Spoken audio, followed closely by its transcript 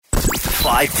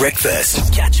5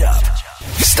 Breakfast. Catch up.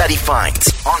 Study finds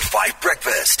on 5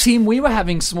 Breakfast. Team, we were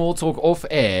having small talk off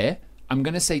air, I'm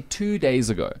going to say 2 days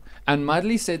ago. And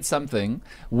Marli said something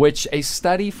which a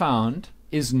study found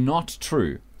is not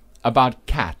true about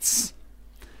cats.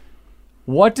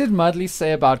 What did Marli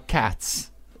say about cats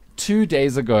 2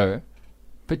 days ago,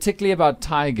 particularly about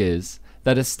tigers,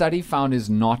 that a study found is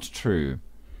not true?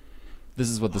 This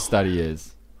is what the study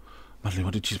is. Marli,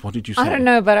 what did you say? I don't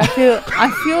know, but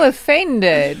I feel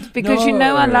offended because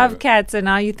I love cats, and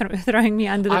now you're throwing me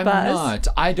under the I'm bus. not.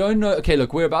 I don't know. Okay,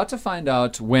 look, we're about to find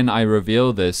out when I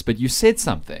reveal this, but you said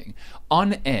something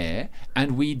on air,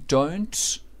 and we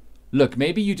don't. Look,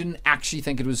 maybe you didn't actually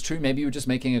think it was true. Maybe you were just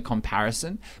making a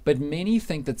comparison. But many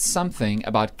think that something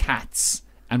about cats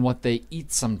and what they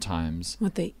eat sometimes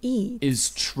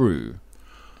is true.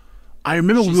 I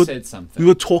remember She said something. we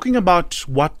were talking about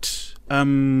what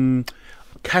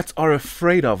cats are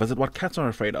afraid of. Is it what cats are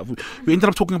afraid of? We ended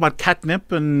up talking about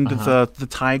catnip and the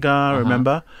tiger,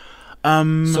 remember?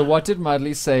 So what did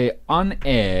Marli say on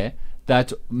air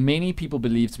that many people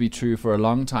believe to be true for a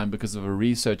long time because of a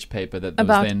research paper that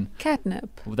About was then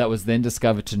catnip. that was then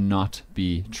discovered to not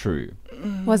be true?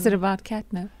 Was it about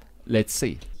catnip? Let's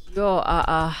see.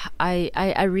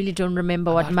 I really don't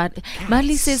remember what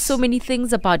Marli says so many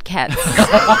things about cats.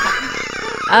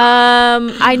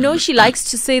 I know she likes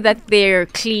to say that they're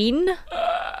clean,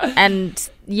 and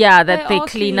that they're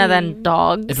cleaner than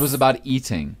dogs. It was about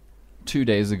eating 2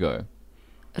 days ago.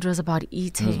 It was about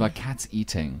eating. It was about cats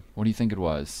eating. What do you think it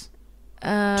was?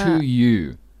 To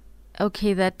you.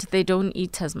 Okay, that they don't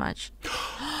eat as much.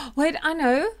 Wait, I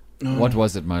know. What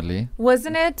was it, Marli?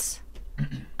 Wasn't it?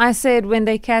 I said when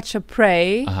they catch a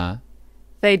prey,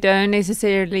 they don't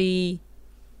necessarily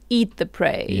eat the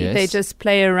prey. Yes. They just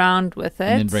play around with it.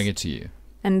 And then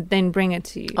bring it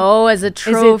to you. Oh, as a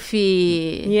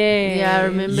trophy. Yeah. I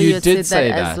remember You you did said say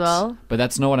that that as well. But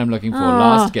that's not what I'm looking for.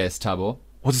 Last guess, Tabo.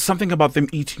 Was it something about them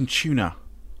eating tuna?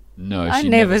 No, I she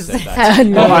never said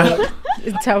said that.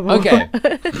 No. Okay,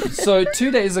 so 2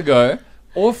 days ago,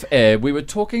 off air, we were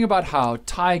talking about how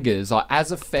tigers are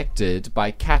as affected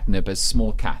by catnip as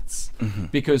small cats.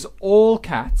 Because all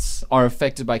cats are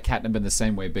affected by catnip in the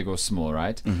same way, big or small,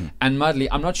 right? And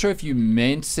Marli, I'm not sure if you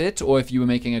meant it or if you were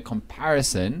making a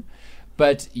comparison,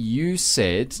 but you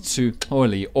said to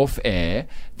Chloe off air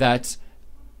that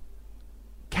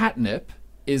catnip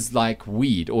is like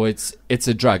weed, or it's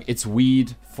a drug. It's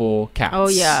weed for cats. Oh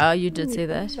yeah, you did say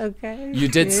that. Okay. You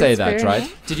did say that,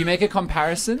 right? Did you make a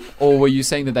comparison, or were you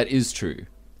saying that that is true?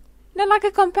 No, like a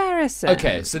comparison.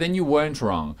 Okay, so then you weren't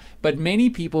wrong. But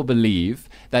many people believe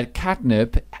that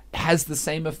catnip has the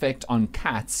same effect on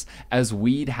cats as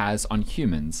weed has on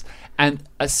humans. And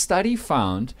a study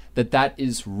found that that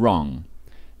is wrong.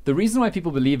 The reason why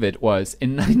people believe it was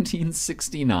in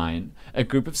 1969, a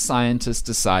group of scientists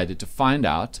decided to find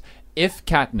out if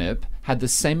catnip had the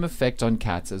same effect on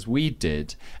cats as weed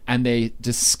did, and they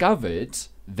discovered,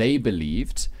 they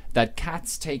believed, that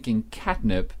cats taking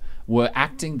catnip were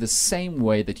acting the same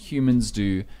way that humans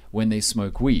do when they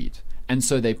smoke weed. And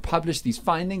so they published these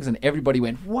findings, and everybody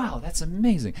went, wow, that's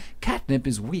amazing. Catnip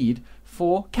is weed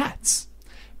for cats.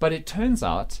 But it turns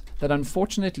out that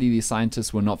unfortunately these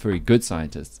scientists were not very good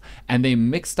scientists, and they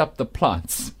mixed up the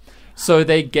plants. So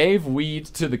they gave weed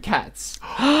to the cats,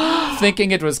 thinking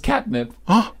it was catnip.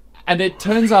 And it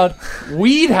turns out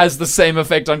weed has the same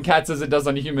effect on cats as it does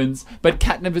on humans, but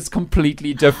catnip is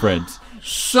completely different.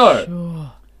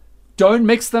 So, don't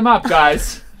mix them up,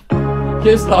 guys.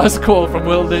 Here's last call from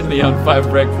Will Lindley on 5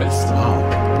 Breakfast.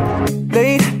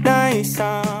 Late night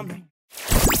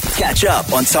Catch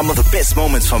up on some of the best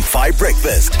moments from 5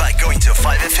 Breakfast by going to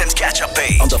 5FM's catch-up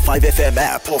page on the 5FM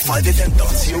app or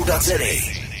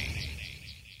 5FM.co.za.